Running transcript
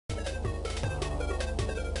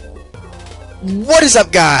What is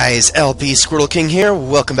up, guys? LP Squirtle King here.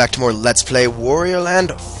 Welcome back to more Let's Play Wario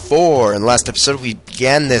Land 4. In the last episode, we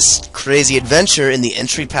began this crazy adventure in the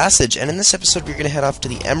entry passage, and in this episode, we're going to head off to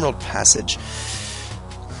the Emerald Passage.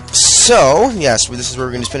 So, yes, this is where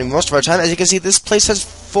we're going to be spending most of our time. As you can see, this place has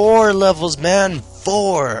 4 levels, man.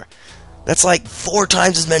 4! That's like 4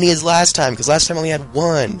 times as many as last time, because last time I only had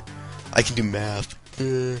 1. I can do math.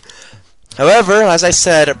 However, as I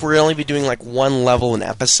said, we're going to only be doing like 1 level an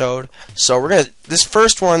episode. So this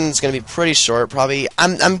first one's going to be pretty short, probably.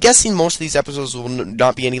 I'm guessing most of these episodes will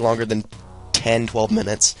not be any longer than 10-12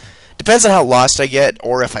 minutes. Depends on how lost I get,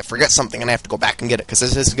 or if I forget something and I have to go back and get it, because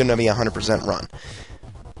this is going to be a 100% run.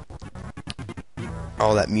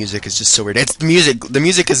 Oh, that music is just so weird. It's the music. The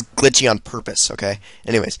music is glitchy on purpose, okay?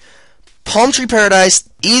 Anyways, Palm Tree Paradise,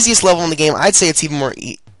 easiest level in the game. I'd say it's even more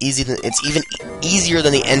easier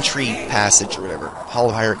than the entry passage or whatever. Hall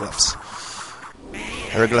of Hieroglyphs.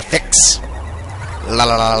 Hieroglyphics. La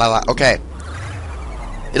la la la la. Okay.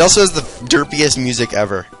 It also has the derpiest music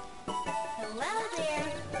ever.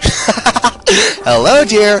 Hello,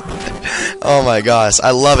 dear. Oh my gosh, I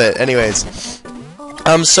love it. Anyways,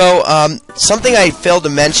 something I failed to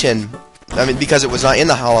mention. I mean, because it was not in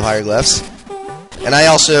the Hall of Hieroglyphs, and I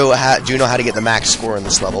also do know how to get the max score in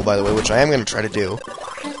this level, by the way, which I am going to try to do.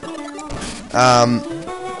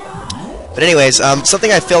 But anyways,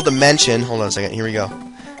 something I failed to mention. Hold on a second. Here we go.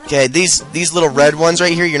 Okay, these little red ones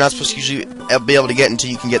right here, you're not supposed to usually be able to get until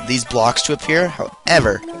you can get these blocks to appear.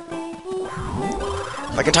 However,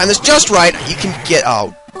 if I can time this just right, you can get.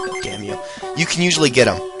 Oh, damn you! You can usually get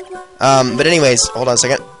them. But anyways, hold on a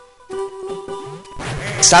second.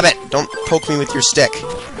 Stop it! Don't poke me with your stick.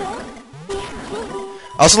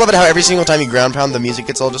 I also love it how every single time you ground pound, the music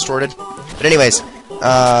gets all distorted. But anyways,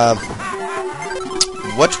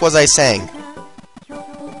 what was I saying?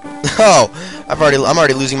 Oh, I'm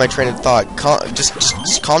already losing my train of thought.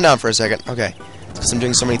 Just calm down for a second. Okay, because I'm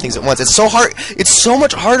doing so many things at once. It's so hard. It's so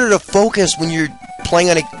much harder to focus when you're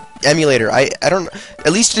playing on an emulator. I don't.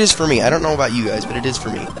 At least it is for me. I don't know about you guys, but it is for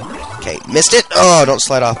me. Okay, missed it. Oh, don't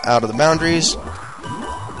slide off out of the boundaries.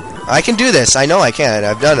 I can do this. I know I can.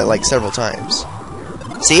 I've done it like several times.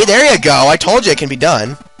 See, there you go. I told you it can be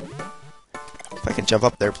done. If I can jump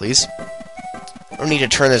up there, please. I don't need to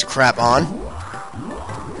turn this crap on.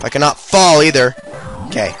 If I cannot fall either.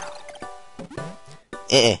 Okay.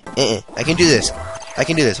 I can do this. I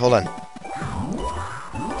can do this. Hold on.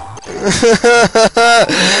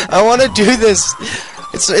 I want to do this.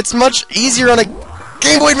 It's much easier on a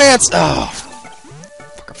Game Boy Advance. Oh.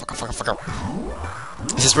 Fucker.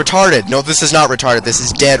 This is retarded. No, this is not retarded. This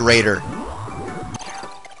is Dead Raider.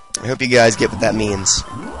 I hope you guys get what that means.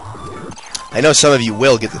 I know some of you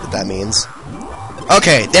will get what that means.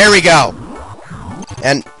 Okay, there we go.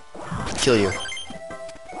 And kill you.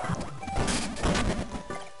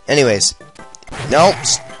 Anyways, no.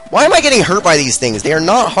 Why am I getting hurt by these things? They are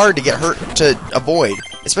not hard to get hurt to avoid,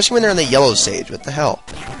 especially when they're in the yellow stage. What the hell?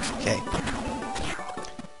 Okay.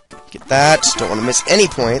 Get that. Don't want to miss any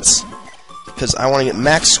points because I want to get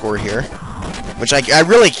max score here. Which I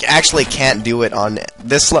really actually can't do it on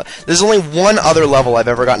this. There's only one other level I've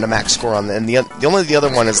ever gotten a max score on, and the other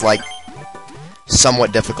one is like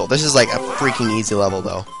somewhat difficult. This is like a freaking easy level,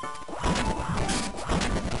 though.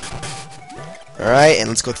 Alright, and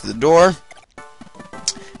let's go through the door.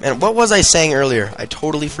 Man, what was I saying earlier? I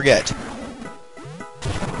totally forget.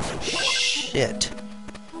 Shit.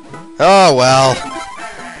 Oh, well.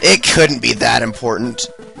 It couldn't be that important.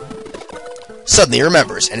 Suddenly he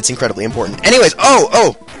remembers, and it's incredibly important. Anyways,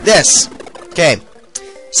 this. Okay.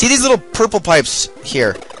 See these little purple pipes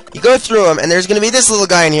here? You go through them, and there's going to be this little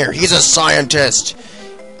guy in here. He's a scientist.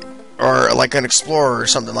 Or like an explorer or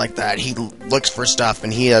something like that. He looks for stuff,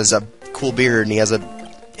 and he has a cool beard, and he has a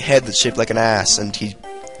head that's shaped like an ass, and he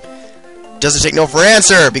doesn't take no for an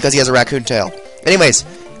answer because he has a raccoon tail. Anyways,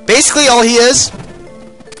 basically all he is,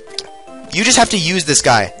 you just have to use this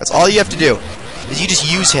guy. That's all you have to do, is you just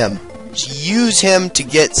use him. Just use him to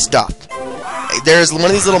get stuff. There's one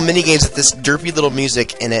of these little mini games with this derpy little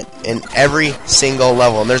music in it in every single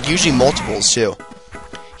level, and there's usually multiples too.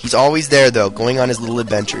 He's always there though, going on his little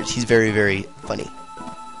adventures. He's very, very funny.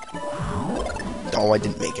 Oh, I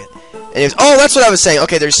didn't make it. Anyways, oh, that's what I was saying.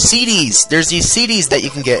 Okay, there's CDs. There's these CDs that you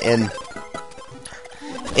can get in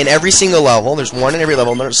every single level. There's one in every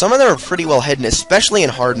level. Some of them are pretty well hidden, especially in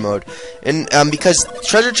hard mode. And because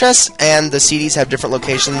treasure chests and the CDs have different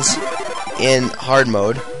locations in hard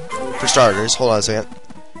mode. For starters, hold on a second.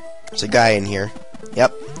 There's a guy in here.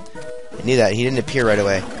 Yep. I knew that. He didn't appear right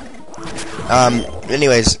away.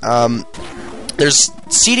 Anyways, There's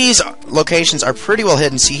CD's locations are pretty well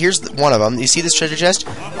hidden. See, here's one of them. You see this treasure chest?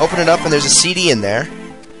 Open it up, and there's a CD in there,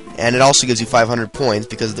 and it also gives you 500 points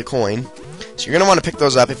because of the coin. So you're gonna want to pick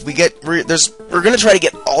those up. If we get, we're gonna try to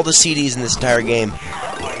get all the CDs in this entire game.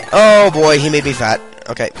 Oh boy, he made me fat.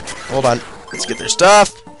 Okay, hold on. Let's get their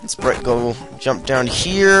stuff. Let's go jump down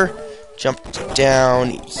here, jump down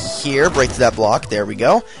here, break through that block. There we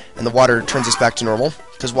go. And the water turns us back to normal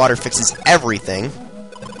because water fixes everything.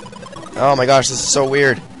 Oh my gosh, this is so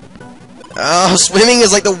weird. Oh, swimming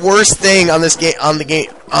is like the worst thing on this game, on the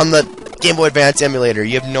Game Boy Advance emulator.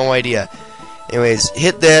 You have no idea. Anyways,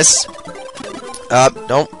 hit this.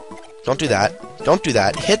 Don't do that. Don't do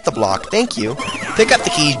that. Hit the block. Thank you. Pick up the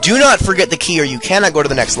key. Do not forget the key or you cannot go to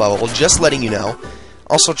the next level. Just letting you know.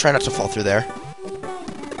 Also, try not to fall through there.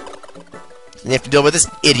 And you have to deal with this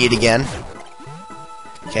idiot again.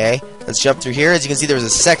 Okay, let's jump through here. As you can see, there's a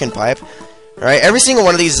second pipe. Alright, every single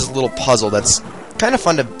one of these is a little puzzle that's kind of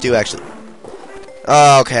fun to do, actually.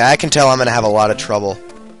 Oh, okay, I can tell I'm going to have a lot of trouble.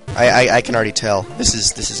 I can already tell. This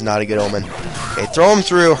is not a good omen. Okay, throw him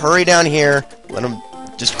through, hurry down here, let him,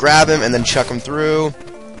 just grab him, and then chuck him through.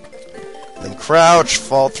 And then crouch,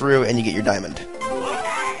 fall through, and you get your diamond.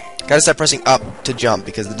 Gotta stop pressing up to jump,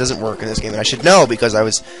 because it doesn't work in this game, and I should know, because I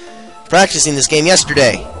was practicing this game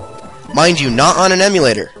yesterday. Mind you, not on an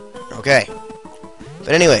emulator. Okay. But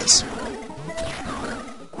anyways.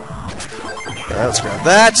 Alright, let's grab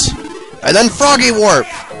that. And then Froggy Warp!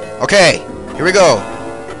 Okay, here we go.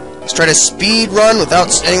 Let's try to speed run without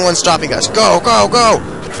anyone stopping us. Go, go, go!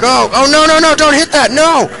 Go! Oh, no, no, no! Don't hit that!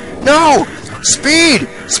 No! No! Speed!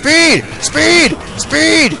 Speed! Speed!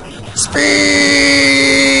 Speed! Speed!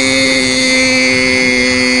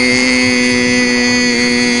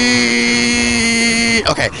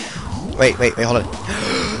 Okay. Wait, hold on.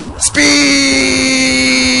 Speed!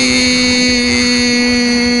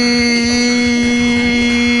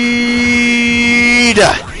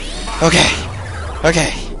 Okay.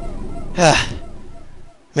 Okay.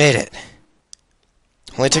 Made it.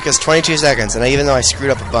 Only took us 22 seconds, and even though I screwed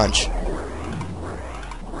up a bunch.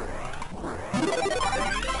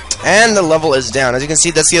 And the level is down. As you can see,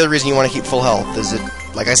 that's the other reason you want to keep full health. Is it,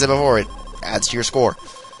 like I said before, it adds to your score.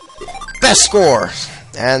 Best score!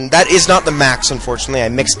 And that is not the max, unfortunately. I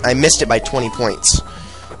missed it by 20 points.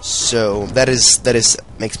 So that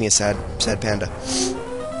makes me a sad panda.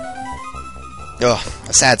 Ugh,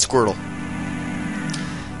 a sad Squirtle.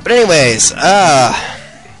 But anyways,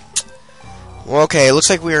 well, okay, it looks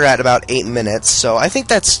like we are at about 8 minutes, so I think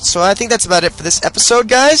that's about it for this episode,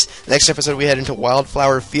 guys. Next episode we head into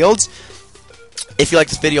Wildflower Fields. If you like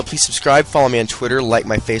this video, please subscribe, follow me on Twitter, like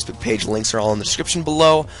my Facebook page, links are all in the description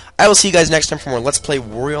below. I will see you guys next time for more Let's Play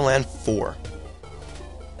Wario Land 4.